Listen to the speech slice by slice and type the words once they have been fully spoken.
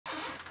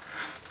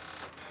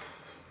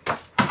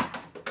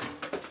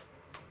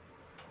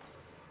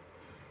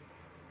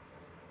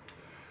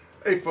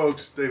Hey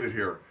folks, David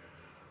here.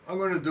 I'm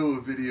going to do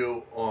a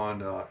video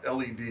on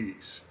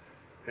LEDs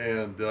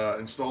and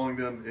installing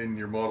them in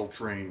your model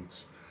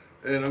trains.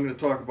 And I'm going to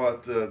talk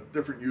about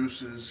different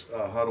uses,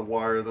 how to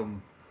wire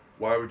them,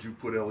 why would you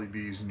put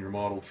LEDs in your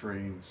model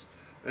trains,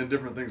 and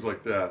different things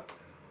like that.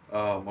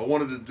 I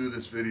wanted to do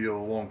this video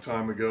a long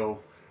time ago,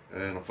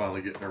 and I'm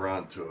finally getting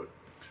around to it.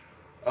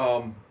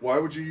 Why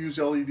would you use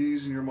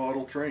LEDs in your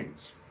model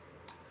trains?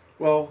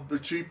 Well, they're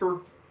cheaper.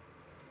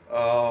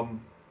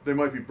 They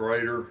might be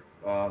brighter.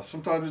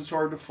 Sometimes it's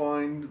hard to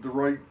find the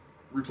right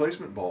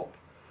replacement bulb.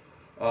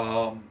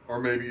 Or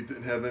maybe it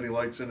didn't have any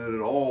lights in it at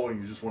all and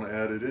you just want to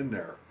add it in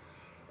there.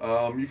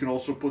 You can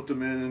also put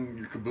them in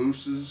your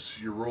cabooses,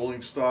 your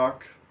rolling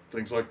stock,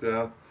 things like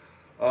that.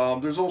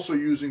 There's also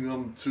using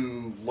them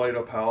to light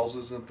up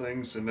houses and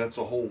things, and that's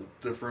a whole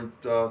different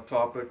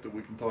topic that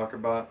we can talk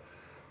about.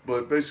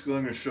 But basically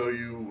I'm going to show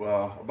you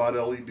about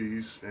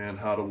LEDs and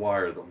how to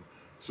wire them.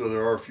 So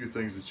there are a few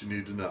things that you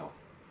need to know.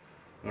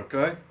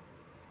 Okay?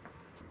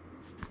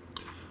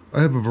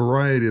 I have a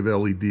variety of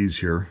LEDs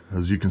here.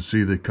 As you can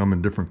see, they come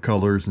in different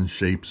colors and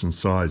shapes and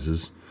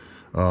sizes.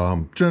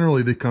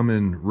 Generally they come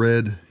in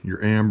red,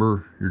 your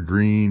amber, your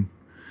green,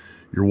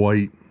 your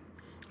white,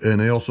 and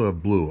they also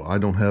have blue. I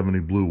don't have any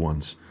blue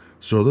ones.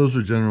 So those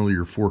are generally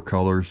your four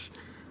colors.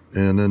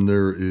 And then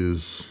there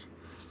is,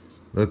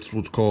 that's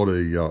what's called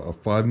a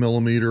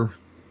 5mm.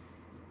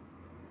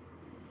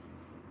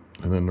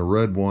 And then the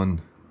red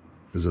one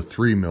is a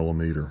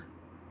 3mm.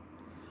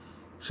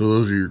 So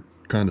those are your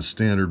kind of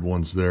standard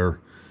ones there.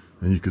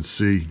 And you can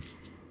see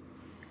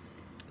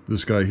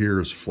this guy here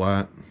is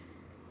flat.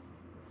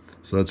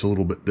 So that's a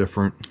little bit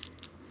different.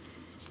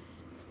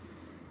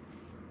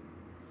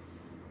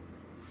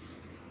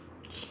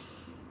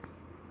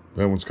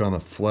 That one's kind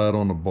of flat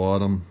on the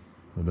bottom,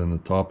 and then the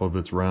top of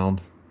it's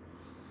round.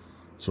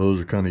 So those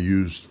are kind of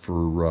used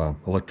for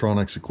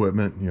electronics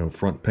equipment, you know,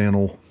 front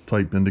panel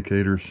type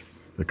indicators,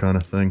 that kind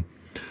of thing.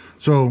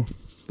 So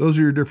those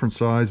are your different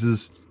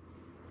sizes.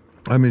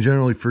 I mean,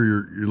 generally for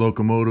your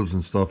locomotives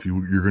and stuff,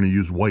 you're going to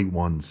use white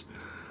ones.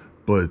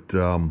 But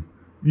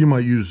you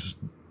might use,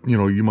 you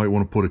know, you might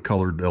want to put a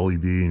colored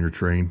LED in your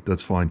train.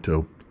 That's fine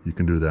too. You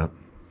can do that.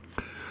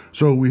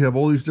 So we have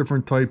all these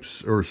different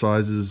types or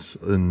sizes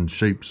and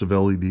shapes of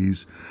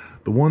LEDs.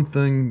 The one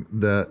thing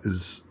that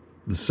is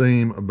the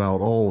same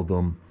about all of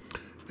them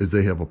is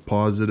they have a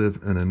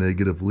positive and a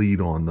negative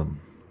lead on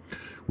them.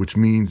 Which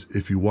means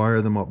if you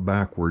wire them up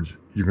backwards,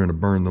 you're going to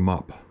burn them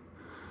up.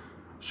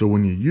 So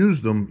when you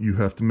use them, you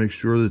have to make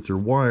sure that they're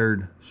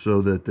wired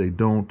so that they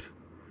don't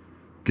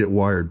get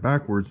wired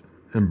backwards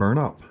and burn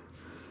up.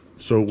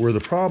 So where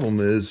the problem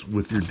is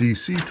with your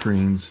DC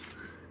trains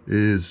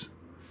is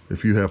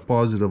if you have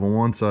positive on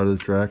one side of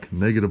the track,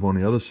 negative on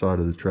the other side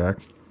of the track,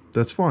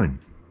 that's fine.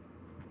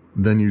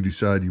 Then you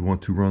decide you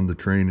want to run the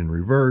train in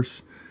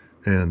reverse,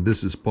 and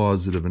this is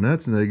positive and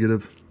that's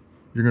negative,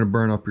 you're going to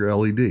burn up your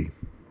LED.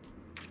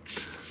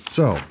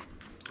 So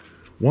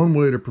one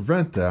way to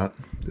prevent that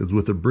is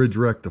with a bridge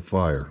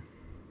rectifier.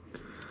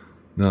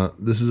 Now,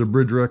 this is a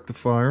bridge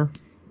rectifier.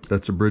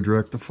 That's a bridge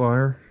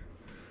rectifier.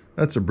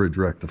 That's a bridge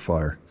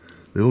rectifier.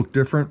 They look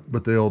different,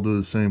 but they all do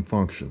the same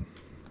function.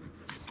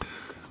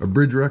 A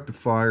bridge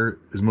rectifier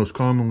is most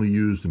commonly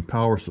used in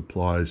power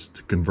supplies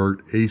to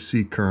convert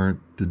AC current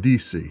to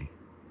DC.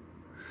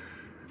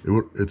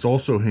 It's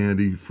also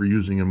handy for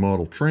using in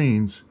model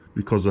trains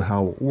because of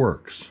how it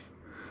works.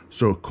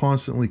 So it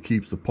constantly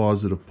keeps the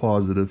positive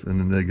positive and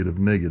the negative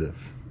negative.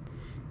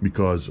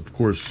 Because, of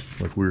course,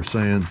 like we were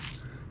saying,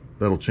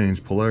 that'll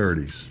change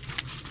polarities.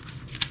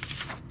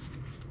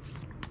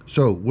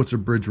 So, what's a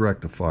bridge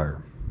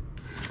rectifier?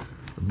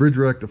 A bridge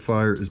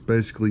rectifier is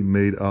basically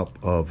made up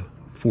of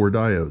 4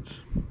 diodes.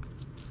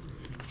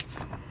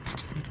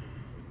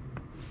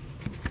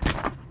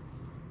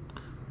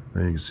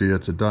 And you can see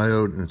that's a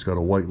diode, and it's got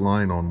a white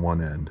line on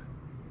one end.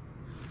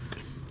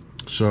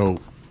 So,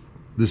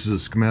 this is a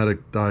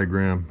schematic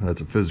diagram.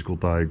 That's a physical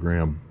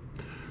diagram.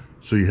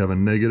 So you have a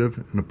negative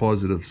and a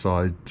positive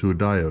side to a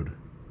diode.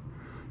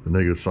 The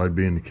negative side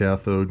being the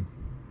cathode,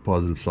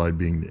 positive side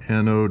being the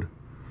anode.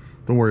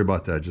 Don't worry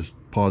about that, just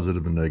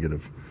positive and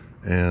negative.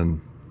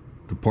 And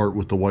the part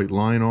with the white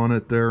line on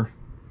it there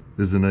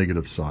is the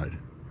negative side.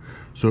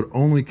 So it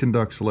only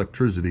conducts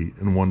electricity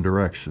in one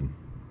direction.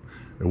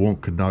 It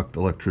won't conduct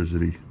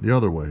electricity the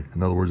other way.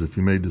 In other words, if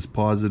you made this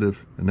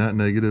positive and that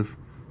negative,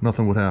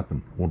 nothing would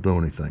happen. It won't do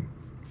anything.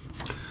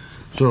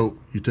 So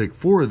you take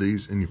 4 of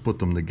these and you put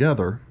them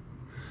together,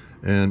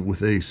 and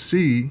with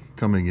AC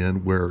coming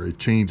in where it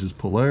changes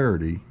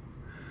polarity,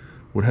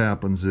 what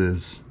happens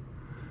is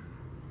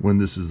when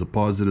this is the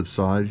positive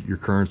side, your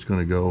current's going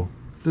to go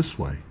this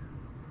way.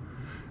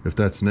 If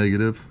that's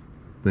negative,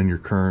 then your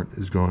current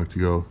is going to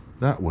go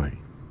that way.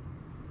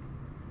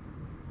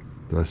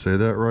 Did I say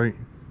that right?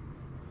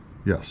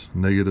 Yes,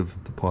 negative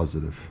to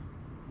positive.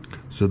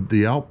 So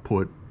the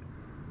output,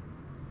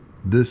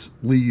 this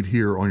lead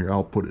here on your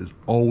output is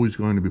always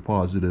going to be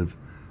positive,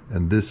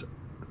 and this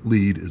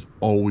lead is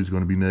always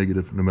going to be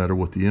negative no matter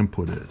what the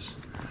input is.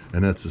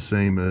 And that's the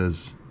same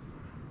as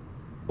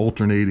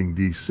alternating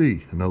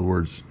DC. In other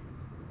words,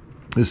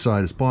 this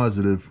side is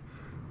positive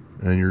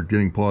and you're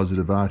getting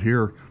positive out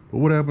here, but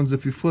what happens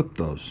if you flip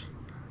those?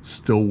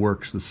 Still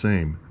works the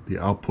same. The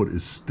output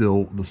is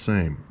still the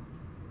same.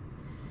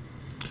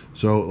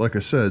 So like I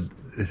said,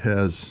 it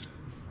has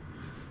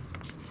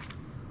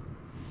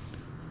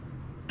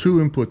two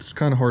inputs.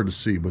 Kind of hard to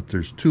see, but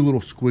there's two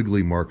little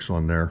squiggly marks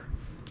on there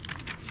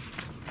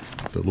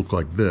that look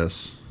like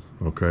this.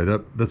 Okay,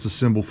 that's a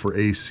symbol for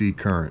AC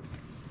current,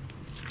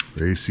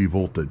 or AC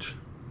voltage.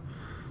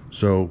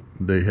 So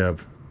they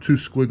have two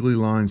squiggly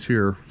lines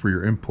here for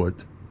your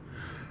input,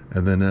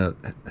 and then that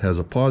has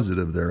a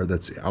positive there.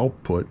 That's the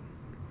output,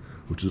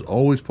 which is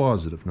always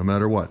positive no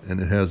matter what,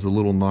 and it has a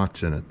little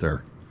notch in it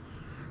there.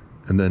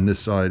 And then this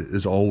side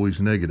is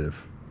always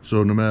negative.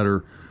 So no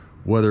matter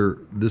whether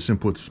this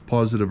input's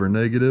positive or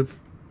negative,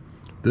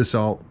 this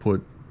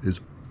output is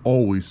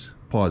always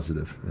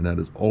positive, and that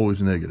is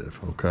always negative.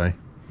 Okay,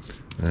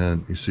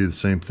 and you see the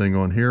same thing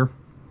on here.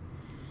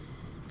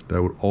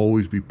 That would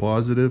always be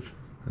positive,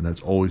 and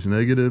that's always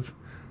negative.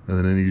 And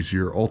then these are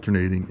your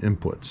alternating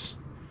inputs,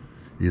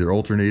 either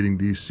alternating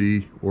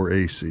DC or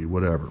AC,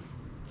 whatever.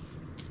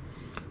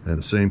 And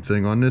the same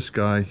thing on this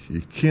guy.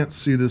 You can't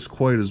see this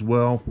quite as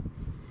well.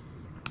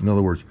 In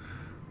other words,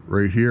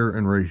 right here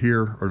and right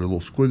here are the little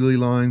squiggly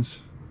lines,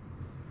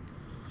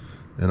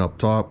 and up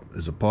top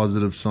is a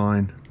positive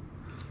sign,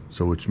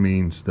 so which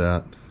means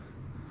that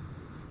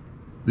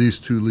these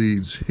two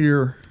leads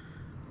here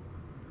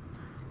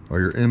are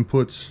your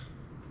inputs.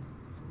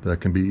 That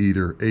can be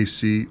either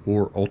AC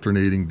or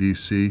alternating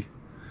DC,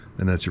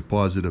 and that's your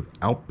positive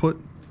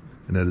output,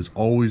 and that is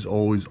always,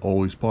 always,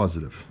 always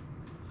positive.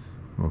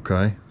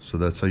 Okay, so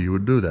that's how you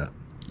would do that.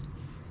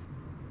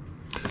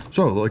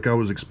 So like I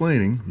was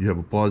explaining, you have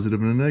a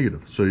positive and a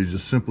negative. So you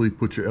just simply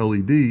put your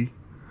LED,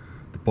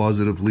 the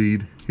positive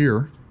lead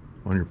here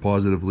on your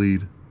positive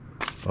lead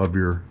of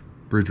your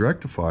bridge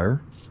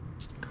rectifier,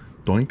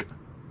 doink,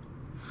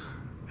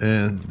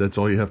 and that's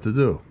all you have to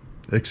do,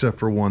 except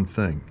for one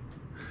thing.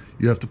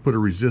 You have to put a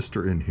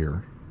resistor in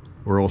here,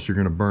 or else you're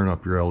going to burn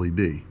up your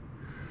LED.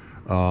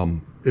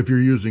 If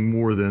you're using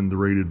more than the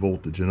rated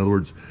voltage. In other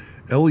words,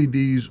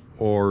 LEDs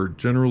are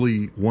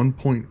generally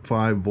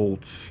 1.5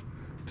 volts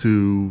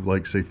to,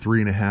 like, say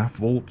 3.5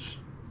 volts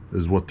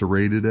is what they're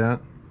rated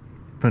at,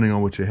 depending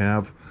on what you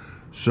have.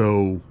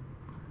 So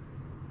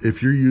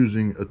if you're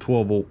using a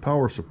 12 volt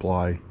power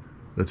supply,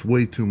 that's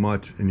way too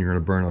much, and you're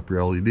going to burn up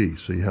your LED.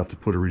 So you have to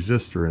put a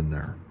resistor in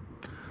there.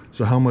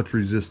 So how much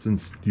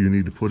resistance do you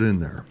need to put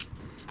in there?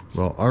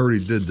 Well, I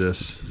already did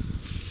this,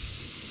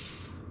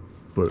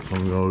 but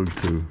I'm going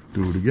to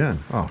do it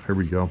again. Oh, here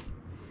we go.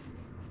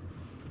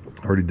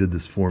 I already did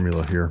this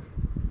formula here.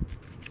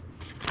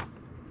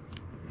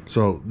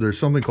 So there's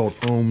something called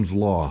Ohm's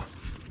law.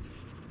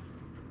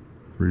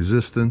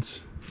 Resistance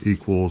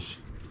equals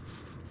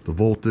the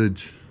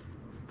voltage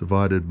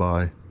divided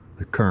by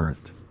the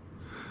current.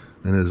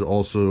 And it is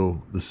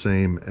also the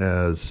same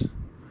as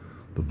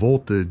the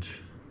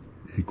voltage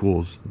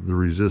equals the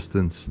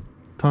resistance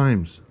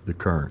times the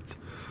current.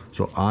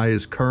 So I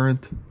is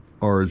current,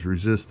 R is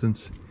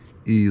resistance,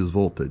 E is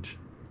voltage.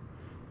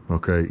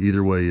 Okay,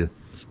 either way you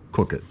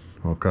cook it.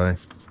 Okay,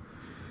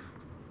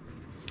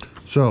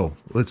 so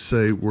let's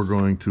say we're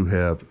going to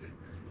have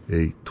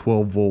a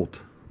 12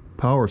 volt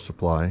power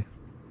supply,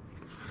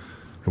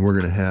 and we're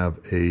going to have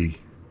a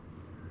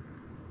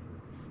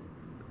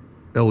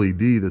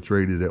LED that's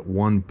rated at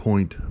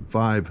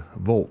 1.5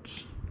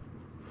 volts.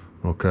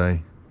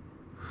 Okay,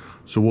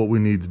 so what we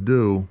need to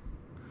do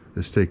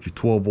is take your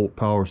 12 volt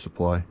power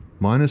supply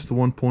minus the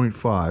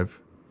 1.5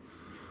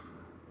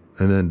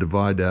 and then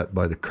divide that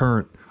by the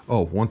current.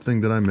 Oh, one thing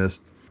that I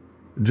missed.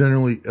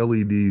 Generally,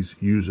 LEDs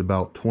use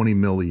about 20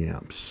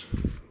 milliamps.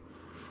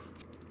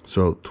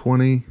 So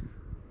 20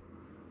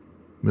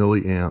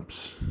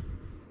 milliamps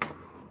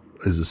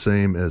is the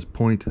same as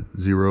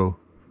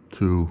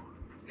 0.02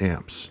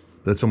 amps.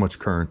 That's how much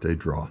current they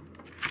draw.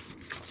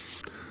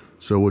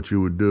 So what you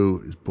would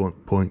do is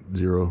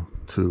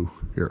 0.02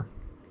 here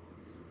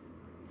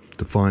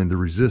to find the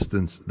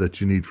resistance that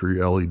you need for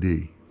your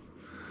LED.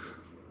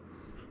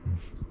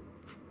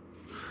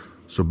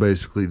 So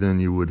basically then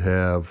you would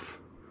have,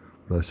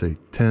 what did I say,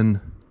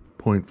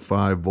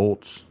 10.5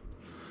 volts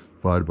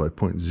divided by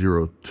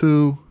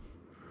 0.02,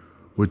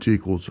 which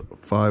equals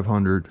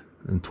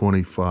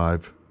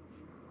 525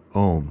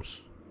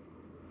 ohms.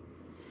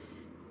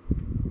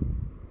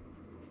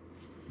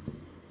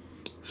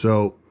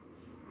 So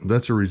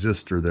that's a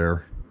resistor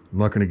there. I'm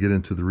not going to get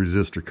into the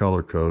resistor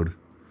color code,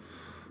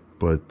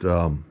 but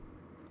so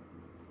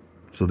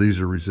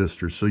these are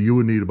resistors. So you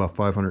would need about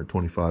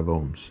 525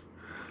 ohms.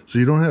 So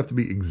you don't have to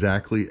be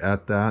exactly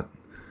at that,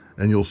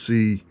 and you'll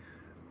see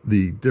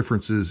the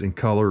differences in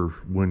color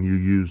when you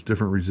use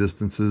different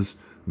resistances.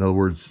 In other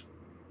words,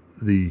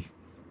 the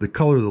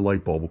color of the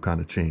light bulb will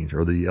kind of change,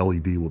 or the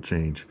LED will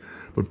change.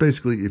 But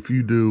basically, if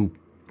you do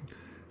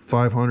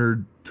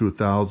 500 to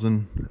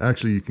 1,000,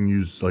 actually you can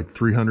use like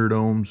 300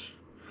 ohms.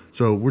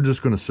 So we're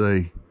just going to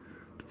say,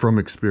 from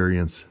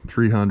experience,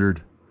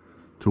 300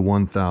 to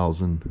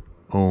 1,000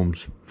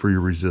 ohms for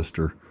your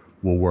resistor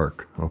will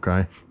work,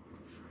 okay?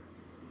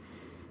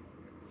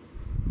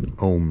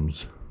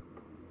 Ohms.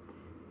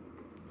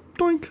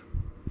 Doink.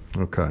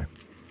 Okay.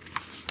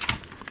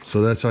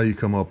 So that's how you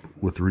come up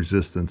with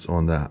resistance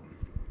on that.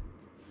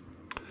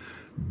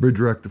 Bridge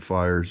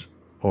rectifiers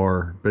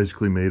are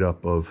basically made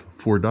up of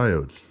 4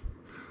 diodes.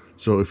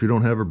 So if you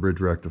don't have a bridge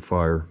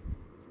rectifier,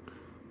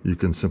 you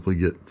can simply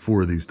get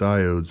 4 of these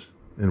diodes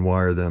and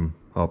wire them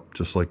up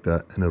just like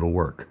that, and it'll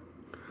work.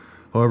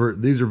 However,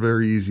 these are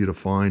very easy to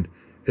find.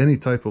 Any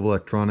type of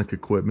electronic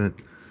equipment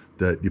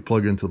that you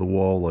plug into the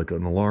wall, like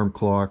an alarm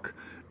clock,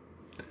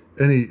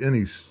 any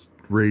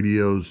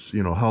radios,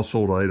 you know,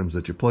 household items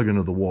that you plug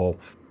into the wall,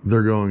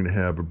 they're going to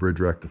have a bridge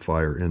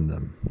rectifier in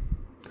them.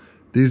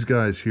 These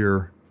guys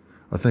here,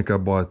 I think I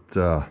bought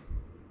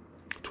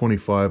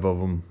 25 of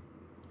them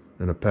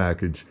in a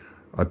package.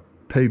 I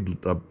paid,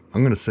 I'm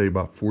going to say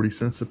about 40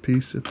 cents a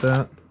piece, if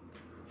that.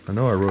 I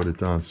know I wrote it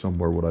down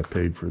somewhere what I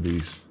paid for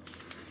these.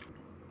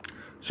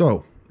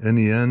 So, in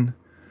the end,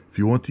 if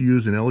you want to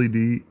use an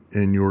LED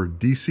in your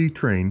DC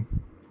train,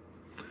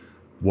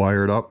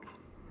 wire it up,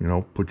 you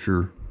know, put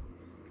your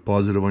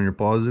positive on your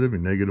positive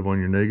and negative on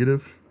your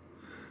negative.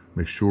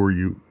 Make sure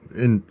you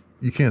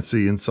can't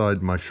see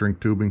inside my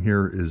shrink tubing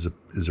here is a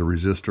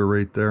resistor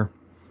right there,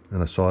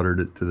 and I soldered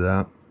it to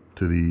that,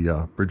 to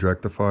the bridge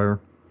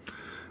rectifier.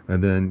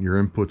 And then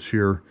your inputs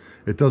here,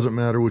 it doesn't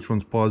matter which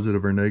one's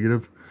positive or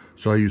negative,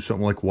 so I use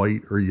something like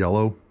white or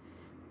yellow,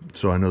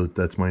 so I know that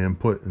that's my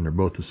input, and they're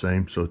both the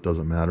same, so it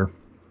doesn't matter.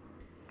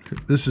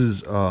 This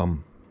is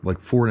like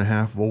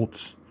 4.5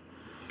 volts,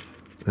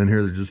 and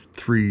here there's just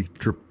 3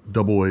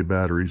 AA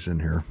batteries in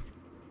here.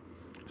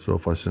 So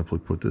if I simply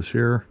put this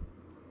here,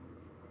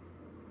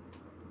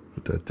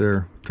 put that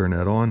there, turn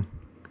that on,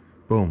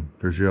 boom,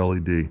 there's your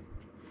LED.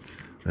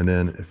 And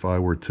then if I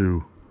were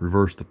to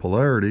reverse the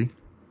polarity,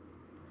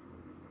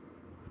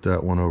 put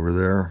that one over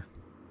there,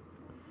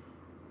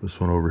 this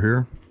one over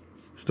here,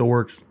 still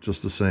works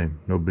just the same,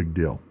 no big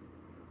deal.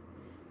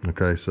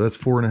 Okay, so that's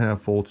 4.5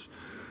 volts.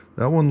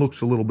 That one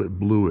looks a little bit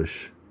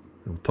bluish.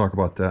 We'll talk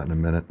about that in a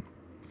minute.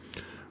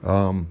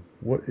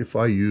 What if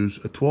I use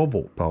a 12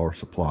 volt power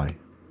supply?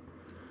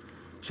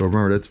 So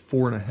remember, that's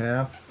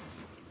 4.5.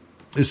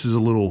 This is a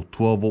little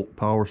 12 volt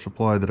power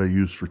supply that I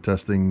use for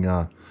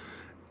testing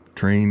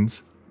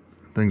trains,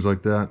 things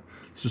like that.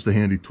 It's just a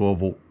handy 12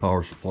 volt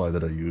power supply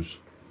that I use.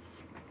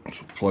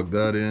 So plug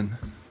that in.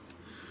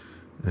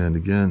 And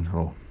again,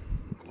 oh,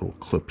 little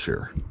clips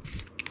here.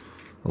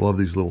 I love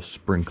these little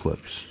spring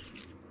clips.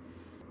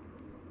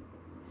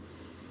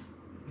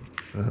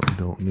 That we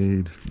don't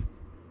need.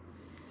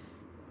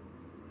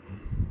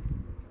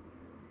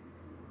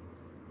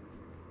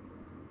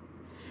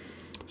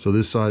 So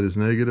this side is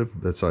negative,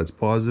 that side's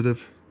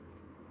positive.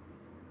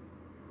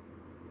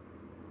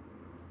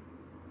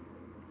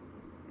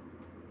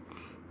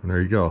 And there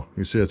you go.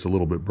 You see it's a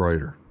little bit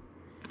brighter.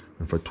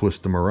 If I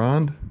twist them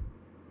around,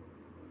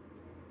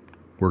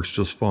 works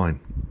just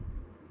fine.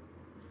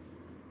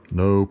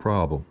 No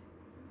problem.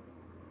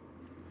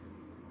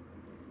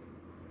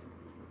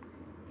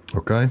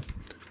 Okay,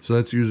 so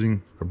that's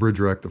using a bridge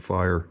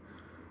rectifier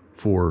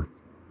for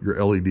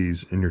your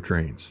LEDs in your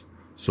trains.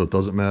 So it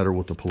doesn't matter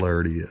what the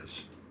polarity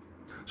is.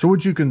 So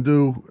what you can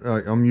do,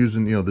 I'm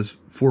using, you know, this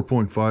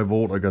 4.5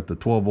 volt. I got the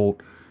 12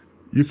 volt.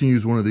 You can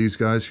use one of these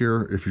guys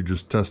here if you're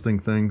just testing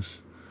things.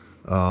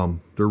 They're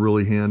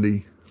really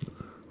handy.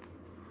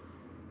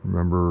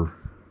 Remember,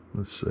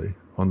 let's see,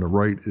 on the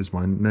right is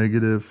my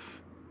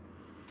negative.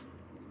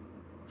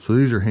 So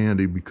these are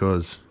handy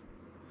because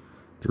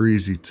they're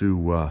easy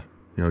to,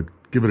 you know,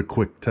 give it a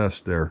quick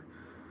test there.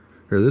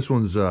 Here, this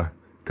one's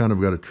kind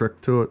of got a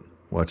trick to it.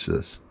 Watch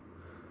this.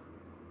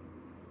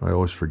 I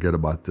always forget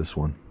about this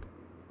one.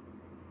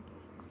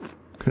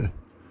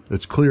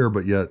 It's clear,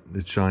 but yet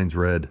it shines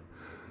red.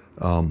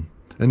 And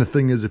the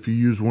thing is, if you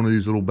use one of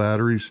these little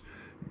batteries,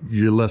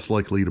 you're less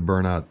likely to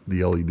burn out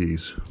the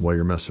LEDs while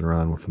you're messing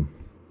around with them.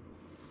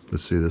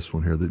 Let's see this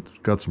one here. It's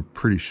got some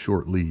pretty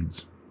short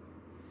leads.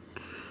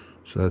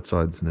 So that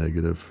side's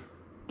negative.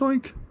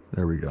 Doink.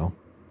 There we go.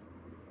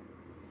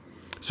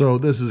 So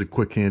this is a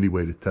quick, handy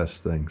way to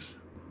test things.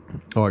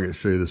 Oh, I gotta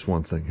show you this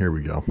one thing. Here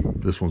we go.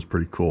 This one's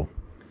pretty cool.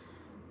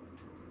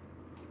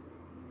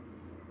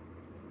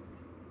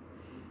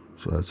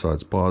 So that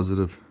side's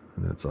positive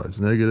and that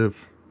side's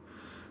negative.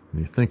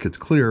 And you think it's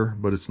clear,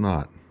 but it's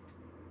not.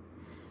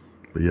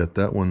 But yet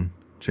that one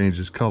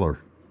changes color.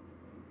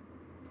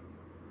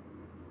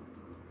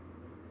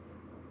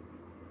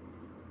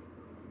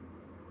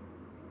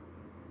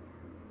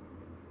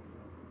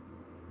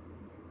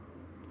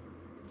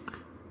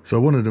 So I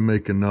wanted to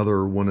make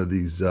another one of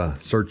these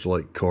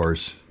Searchlight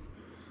cars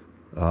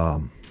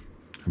and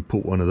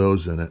put one of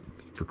those in it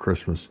for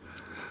Christmas.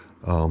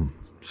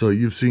 So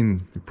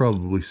you've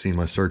probably seen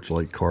my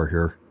Searchlight car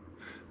here.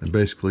 And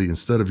basically,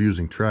 instead of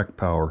using track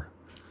power,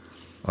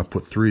 I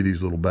put 3 of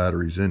these little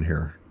batteries in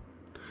here.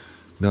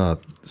 Now,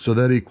 so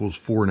that equals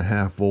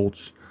 4.5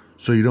 volts.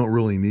 So you don't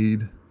really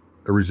need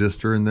a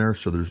resistor in there.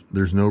 So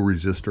there's no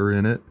resistor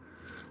in it.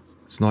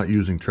 It's not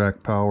using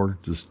track power,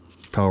 just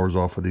towers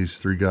off of these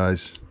 3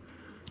 guys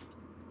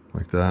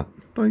like that.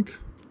 Like,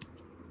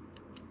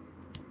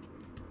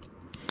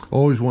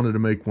 always wanted to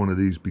make one of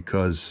these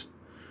because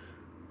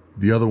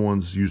the other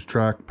ones use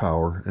track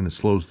power and it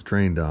slows the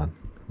train down.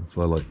 That's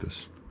why I like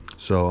this.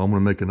 So I'm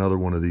going to make another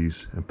one of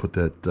these and put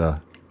that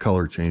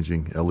color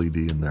changing LED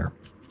in there.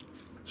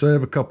 So I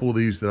have a couple of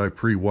these that I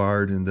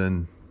pre-wired, and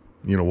then,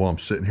 you know, while I'm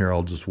sitting here,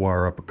 I'll just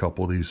wire up a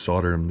couple of these,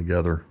 solder them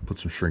together, put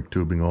some shrink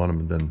tubing on them,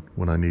 and then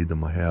when I need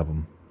them, I have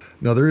them.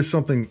 Now there is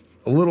something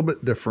a little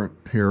bit different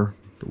here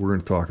that we're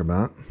going to talk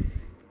about.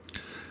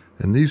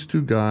 And these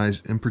 2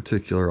 guys in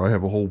particular, I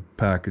have a whole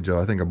package of,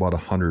 I think I bought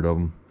 100 of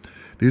them.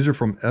 These are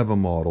from Eva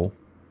Model,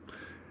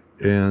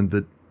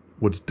 and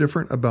what's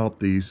different about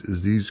these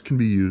is these can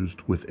be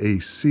used with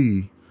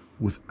AC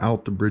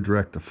without the bridge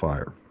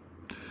rectifier.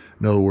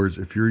 In other words,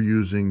 if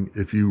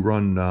you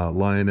run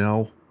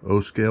Lionel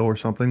O-scale or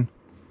something,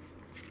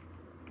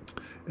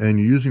 and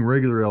you're using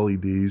regular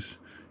LEDs,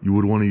 you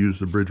would want to use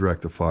the bridge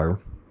rectifier,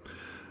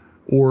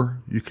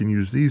 or you can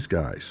use these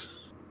guys.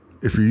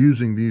 If you're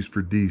using these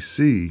for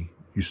DC,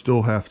 you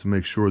still have to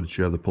make sure that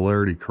you have the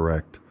polarity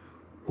correct,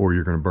 or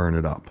you're going to burn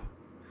it up.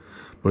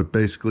 But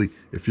basically,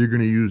 if you're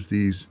going to use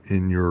these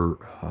in your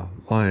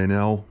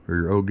Lionel or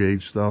your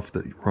O-gauge stuff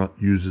that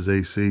uses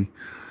AC,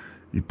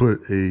 you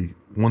put a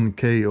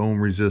 1K ohm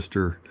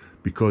resistor,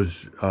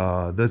 because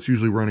that's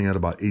usually running at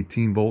about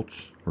 18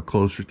 volts or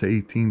closer to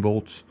 18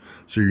 volts.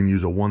 So you can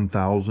use a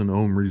 1000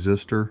 ohm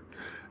resistor,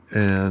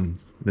 and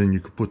then you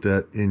could put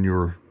that in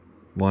your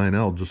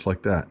Lionel just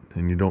like that,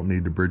 and you don't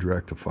need the bridge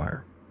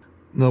rectifier.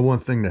 Now, one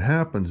thing that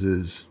happens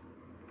is,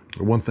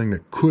 or one thing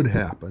that could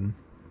happen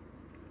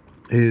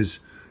is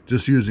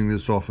just using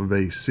this off of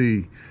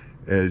AC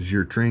as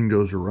your train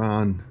goes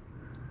around,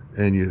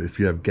 and if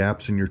you have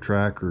gaps in your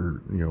track,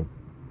 or, you know,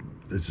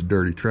 it's a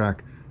dirty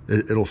track,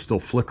 it'll still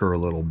flicker a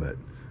little bit.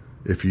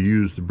 If you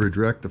use the bridge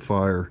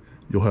rectifier,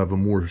 you'll have a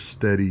more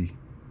steady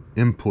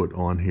input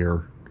on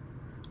here,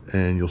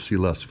 and you'll see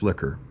less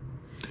flicker.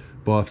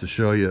 But I'll have to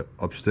show you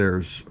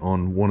upstairs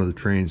on one of the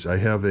trains. I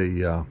have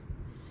a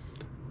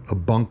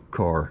bunk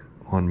car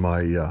on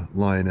my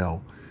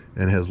Lionel,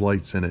 and it has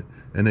lights in it,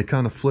 and they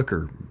kind of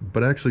flicker,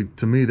 but actually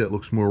to me that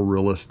looks more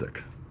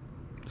realistic.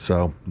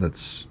 So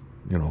that's,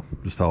 you know,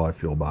 just how I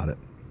feel about it.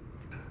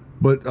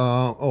 But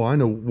oh, I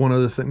know one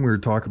other thing we were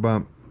talking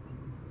about.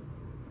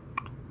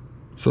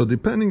 So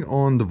depending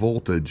on the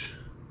voltage,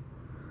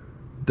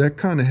 that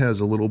kind of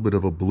has a little bit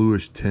of a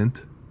bluish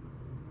tint,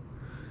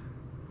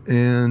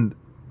 and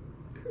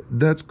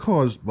that's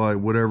caused by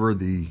whatever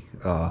the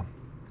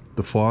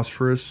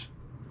phosphorus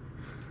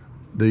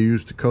they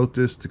use to coat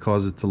this to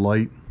cause it to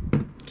light.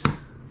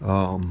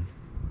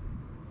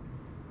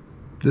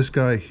 This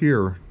guy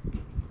here,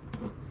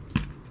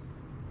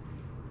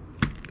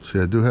 see,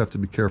 I do have to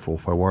be careful.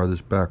 If I wire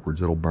this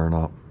backwards, it'll burn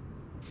up.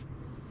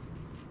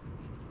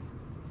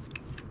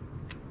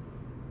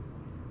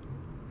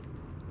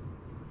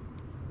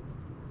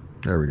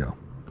 There we go.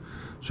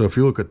 So if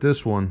you look at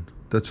this one,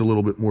 that's a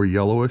little bit more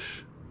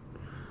yellowish,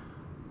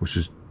 which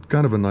is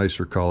kind of a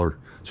nicer color.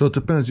 So it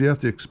depends. You have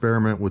to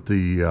experiment with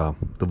the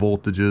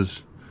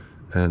voltages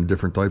and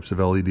different types of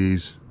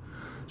LEDs.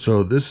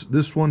 So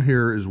this one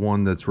here is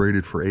one that's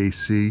rated for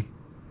AC,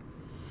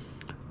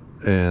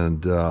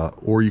 and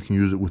or you can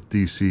use it with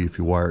DC if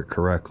you wire it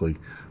correctly.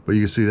 But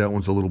you can see that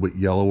one's a little bit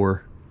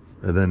yellower,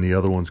 and then the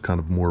other one's kind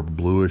of more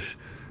bluish.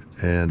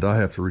 And I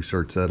have to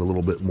research that a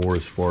little bit more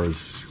as far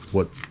as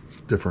what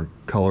different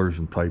colors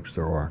and types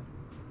there are.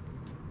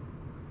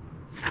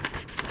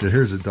 Yeah,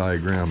 here's a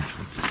diagram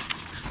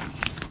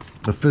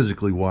of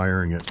physically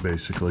wiring it,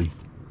 basically.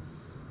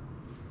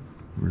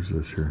 Where's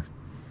this here?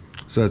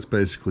 So that's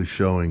basically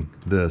showing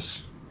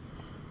this.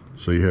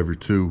 So you have your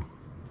 2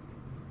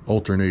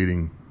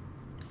 alternating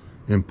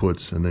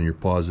inputs, and then your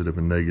positive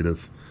and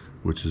negative,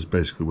 which is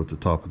basically what the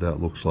top of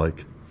that looks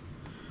like.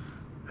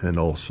 And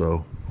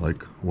also,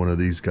 like one of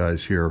these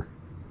guys here,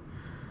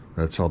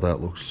 that's how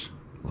that looks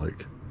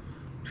like.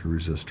 It's your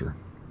resistor.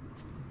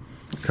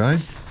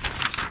 Okay?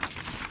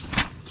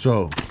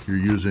 So you're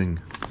using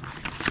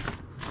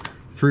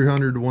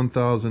 300 to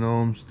 1000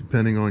 ohms,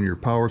 depending on your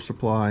power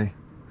supply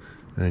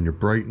and your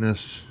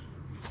brightness.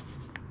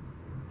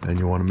 And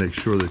you want to make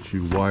sure that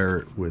you wire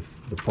it with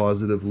the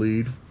positive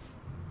lead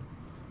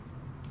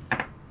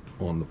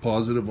on the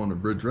positive on the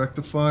bridge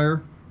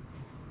rectifier.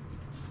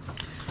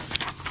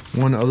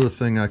 One other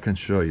thing I can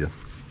show you,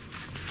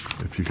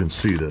 if you can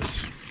see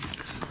this.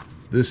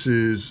 This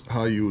is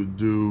how you would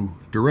do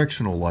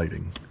directional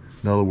lighting.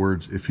 In other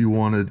words, if you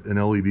wanted an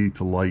LED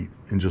to light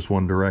in just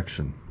one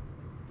direction,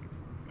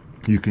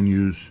 you can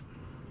use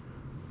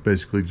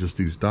basically just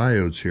these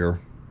diodes here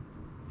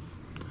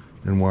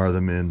and wire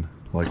them in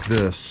like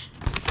this,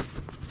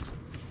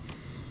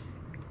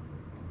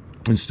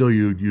 and still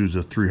you'd use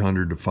a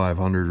 300 to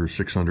 500 or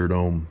 600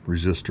 ohm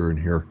resistor in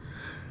here.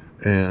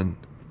 And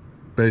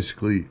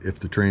basically, if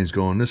the train's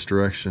going this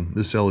direction,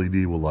 this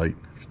LED will light.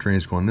 If the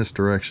train's going this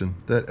direction,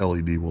 that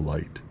LED will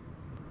light.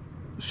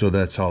 So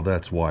that's how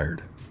that's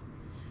wired.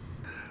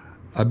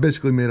 I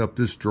basically made up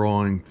this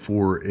drawing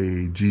for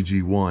a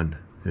GG1.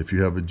 If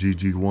you have a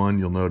GG1,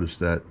 you'll notice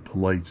that the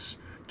lights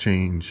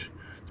change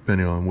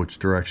depending on which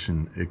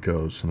direction it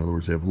goes. In other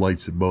words, they have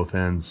lights at both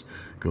ends.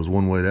 It goes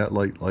one way, that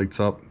light lights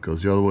up.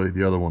 Goes the other way,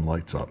 the other one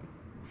lights up.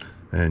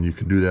 And you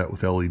can do that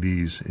with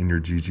LEDs in your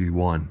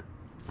GG1,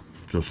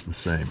 just the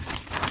same.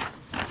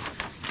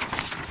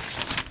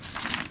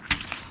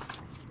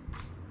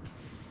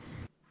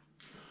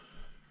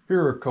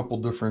 Here are a couple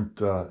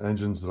different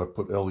engines that I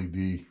put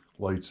LED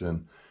lights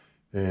in.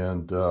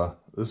 And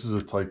this is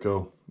a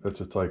Tyco,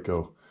 that's a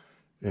Tyco,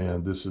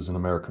 and this is an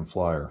American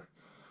Flyer.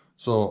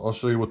 So I'll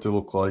show you what they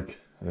look like,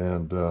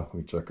 and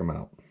we check them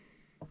out.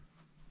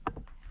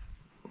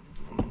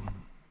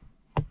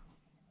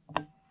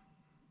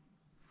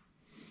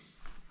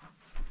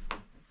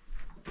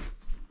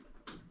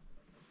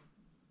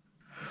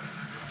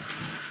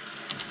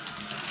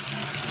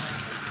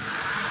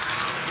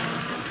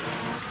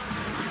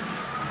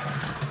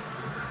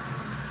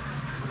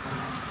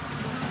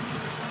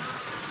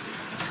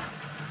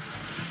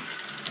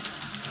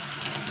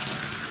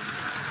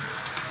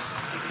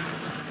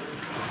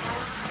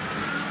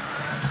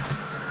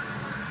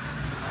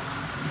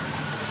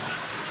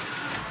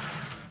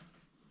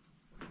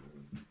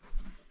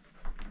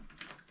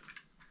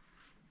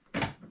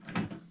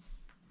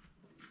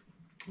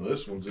 Well,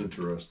 this one's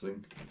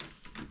interesting.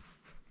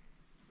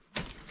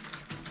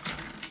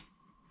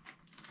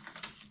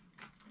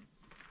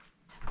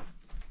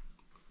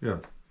 Yeah,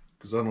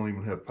 because I don't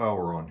even have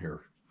power on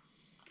here.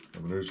 I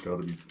mean, there's got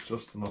to be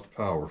just enough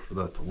power for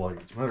that to light.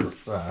 As a matter of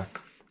fact,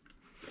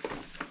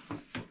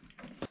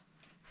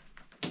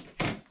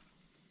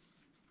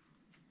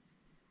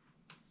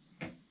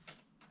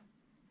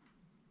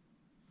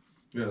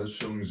 yeah, it's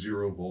showing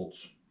 0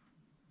 volts.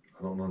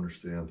 I don't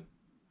understand.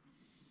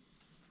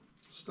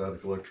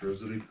 Static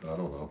electricity? I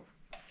don't know.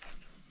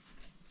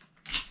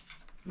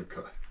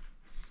 Okay,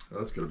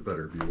 let's get a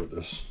better view of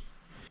this.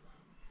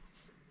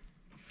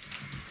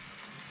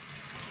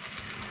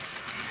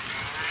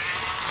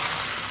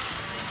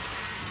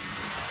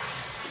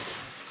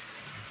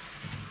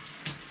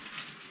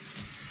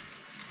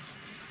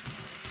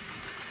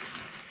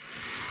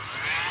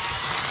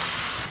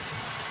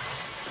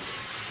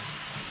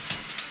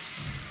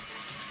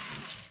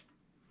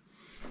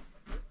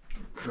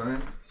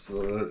 Okay,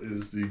 so that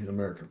is the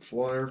American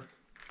Flyer.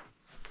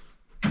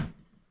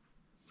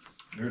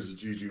 Here's the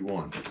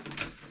GG1.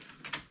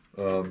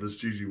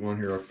 This GG1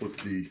 here, I put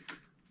the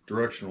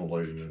directional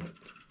lighting in it.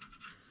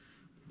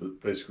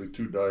 But basically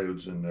 2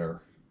 diodes in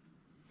there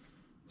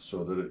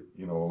so that it,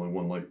 you know, only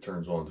one light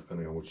turns on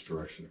depending on which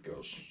direction it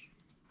goes.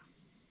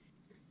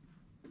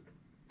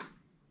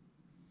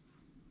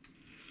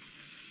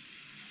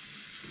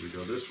 So we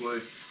go this way,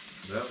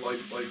 that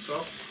light lights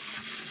up.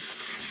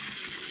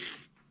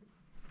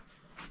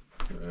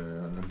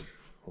 And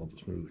I'll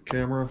just move the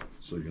camera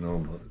so you know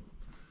I'm not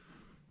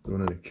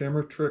doing any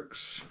camera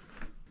tricks.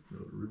 Go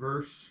to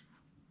reverse.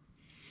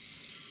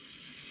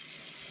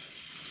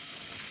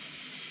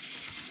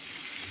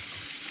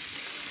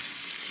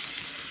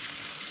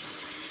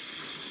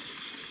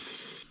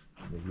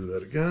 We'll do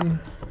that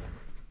again.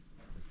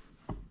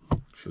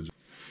 Should you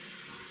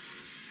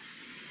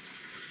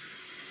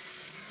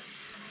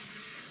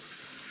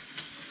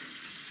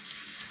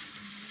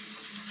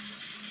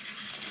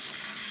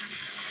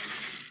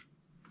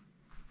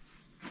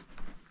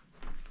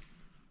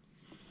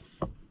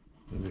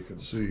and you can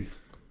see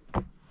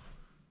I'm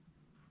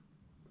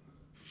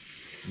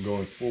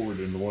going forward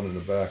and the one in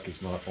the back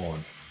is not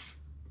on.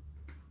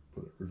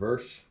 Put it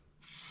reverse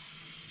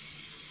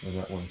and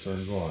that one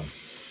turns on.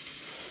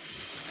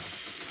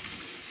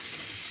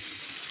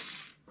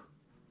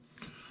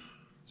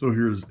 So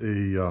here's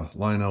a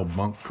Lionel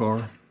Monk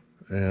car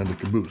and a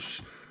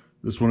caboose.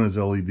 This one has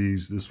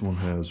LEDs, this one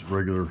has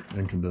regular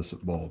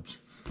incandescent bulbs.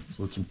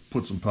 So let's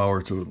put some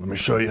power to it. Let me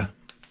show you.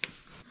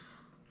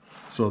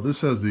 So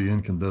this has the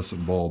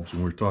incandescent bulbs,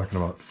 and we're talking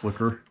about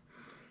flicker.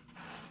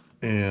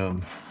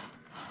 And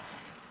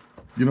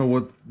you know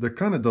what? That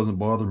kind of doesn't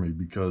bother me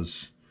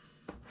because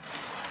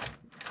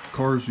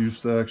cars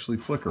used to actually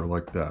flicker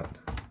like that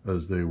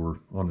as they were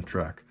on the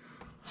track.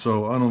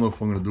 So I don't know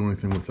if I'm going to do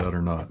anything with that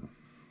or not.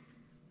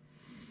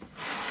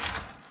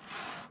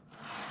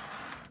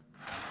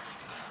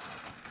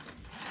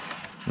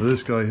 Now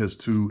this guy has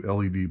 2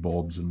 LED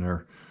bulbs in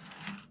there,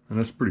 and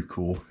that's pretty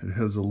cool. It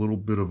has a little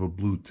bit of a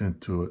blue tint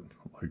to it,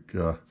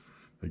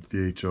 like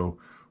DHO.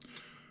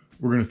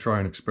 We're going to try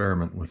an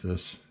experiment with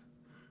this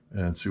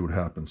and see what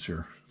happens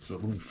here. So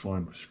let me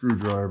find my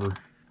screwdriver.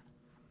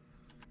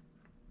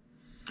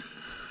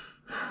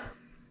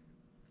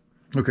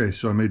 Okay,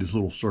 so I made this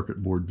little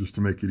circuit board just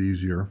to make it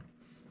easier,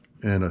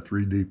 and I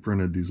 3D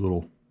printed these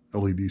little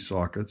LED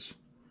sockets,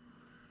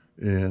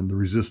 and the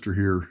resistor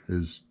here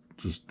is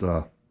just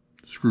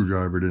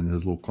screwdrivered in,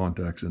 has little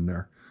contacts in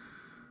there,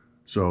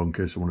 so in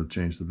case I want to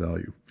change the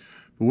value.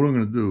 But what I'm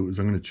going to do is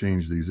I'm going to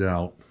change these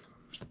out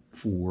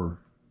for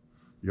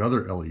the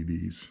other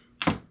LEDs.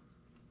 I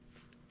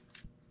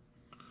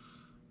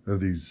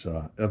have these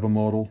Eva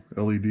model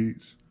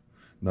LEDs.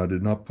 Now I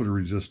did not put a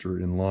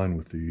resistor in line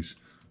with these,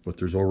 but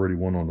there's already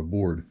one on the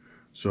board.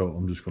 So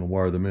I'm just going to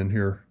wire them in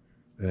here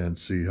and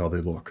see how they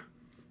look.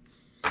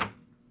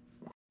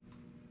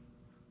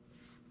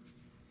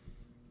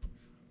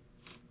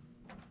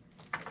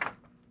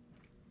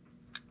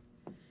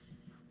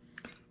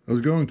 I was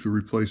going to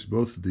replace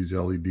both of these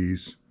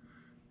LEDs,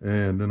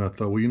 and then I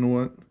thought, well, you know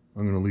what?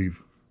 I'm going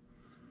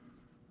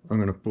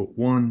to put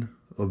one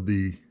of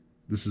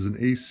this is an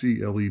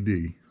AC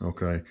LED,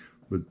 okay?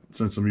 But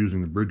since I'm using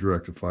the bridge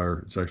rectifier,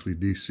 it's actually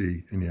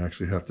DC, and you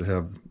actually have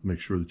to make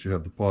sure that you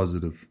have the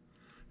positive.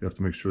 You have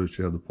to make sure that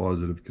you have the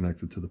positive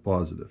connected to the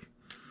positive.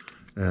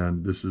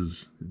 And this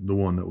is the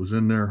one that was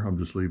in there. I'm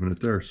just leaving it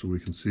there so we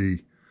can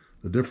see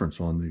the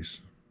difference on these.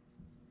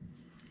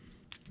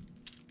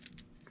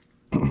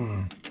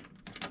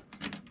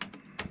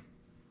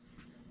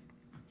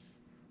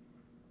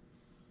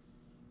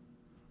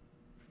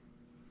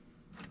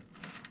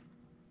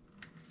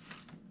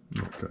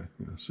 Okay,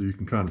 yeah, so you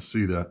can kind of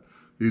see that.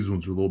 These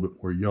ones are a little bit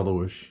more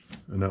yellowish,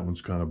 and that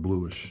one's kind of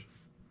bluish.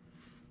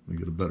 Let me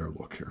get a better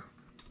look here.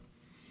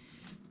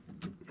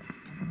 See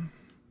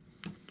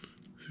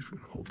if we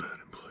can hold that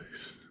in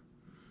place.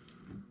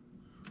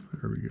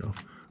 There we go.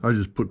 I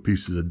just put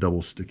pieces of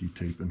double sticky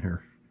tape in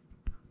here.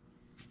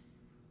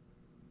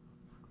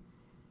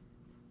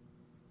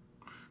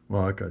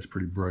 Well, that guy's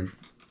pretty bright.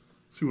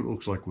 Let's see what it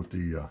looks like with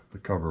the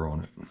cover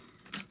on it.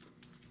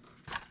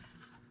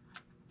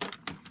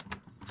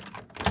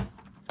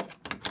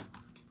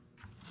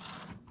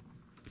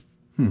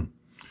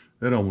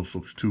 That almost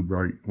looks too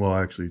bright. Well,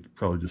 actually, it's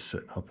probably just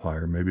sitting up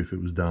higher. Maybe if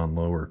it was down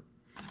lower.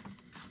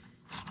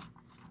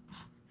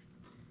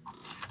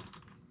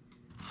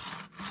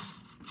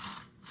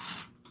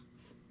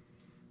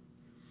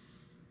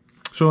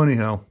 So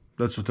anyhow,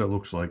 that's what that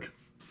looks like.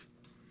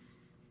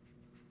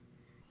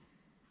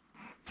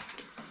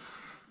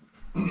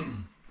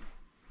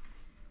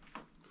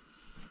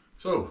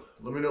 So,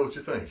 let me know what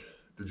you think.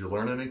 Did you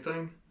learn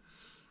anything?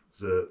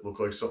 Does it look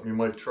like something you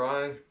might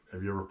try?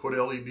 Have you ever put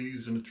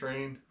LEDs in a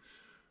train?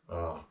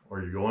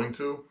 Are you going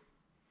to?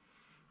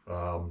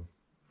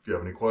 If you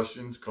have any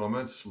questions,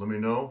 comments, let me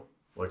know.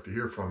 I'd like to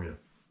hear from you.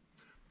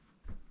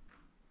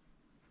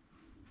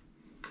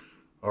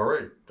 All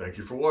right. Thank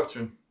you for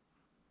watching.